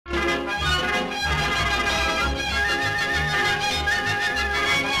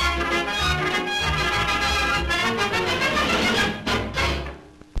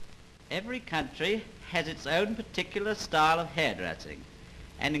country has its own particular style of hairdressing,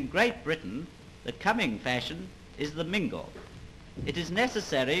 and in Great Britain the coming fashion is the Mingle. It is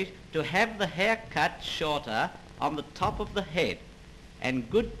necessary to have the hair cut shorter on the top of the head, and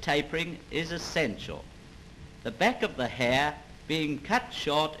good tapering is essential. The back of the hair being cut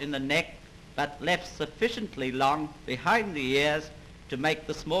short in the neck but left sufficiently long behind the ears to make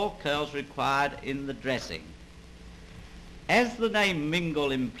the small curls required in the dressing. As the name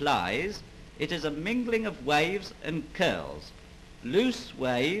Mingle implies, it is a mingling of waves and curls, loose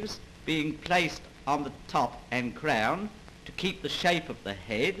waves being placed on the top and crown to keep the shape of the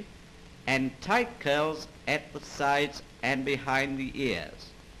head, and tight curls at the sides and behind the ears.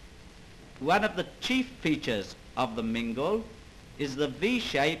 One of the chief features of the Mingle is the V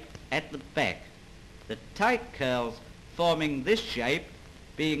shape at the back, the tight curls forming this shape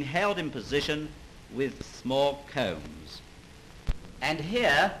being held in position with small combs. And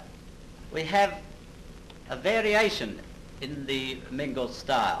here we have a variation in the Mingle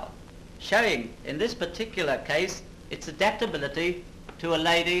style, showing in this particular case its adaptability to a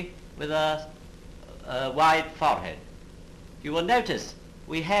lady with a wide forehead. You will notice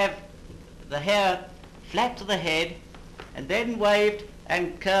we have the hair flat to the head and then waved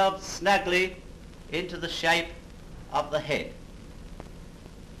and curled snugly into the shape of the head.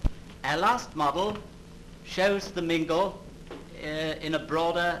 Our last model shows the Mingle in a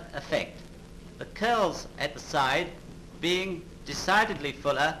broader effect, the curls at the side being decidedly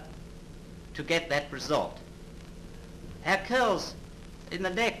fuller to get that result. Our curls in the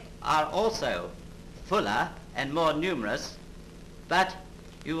neck are also fuller and more numerous, but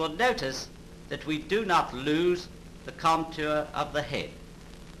you will notice that we do not lose the contour of the head.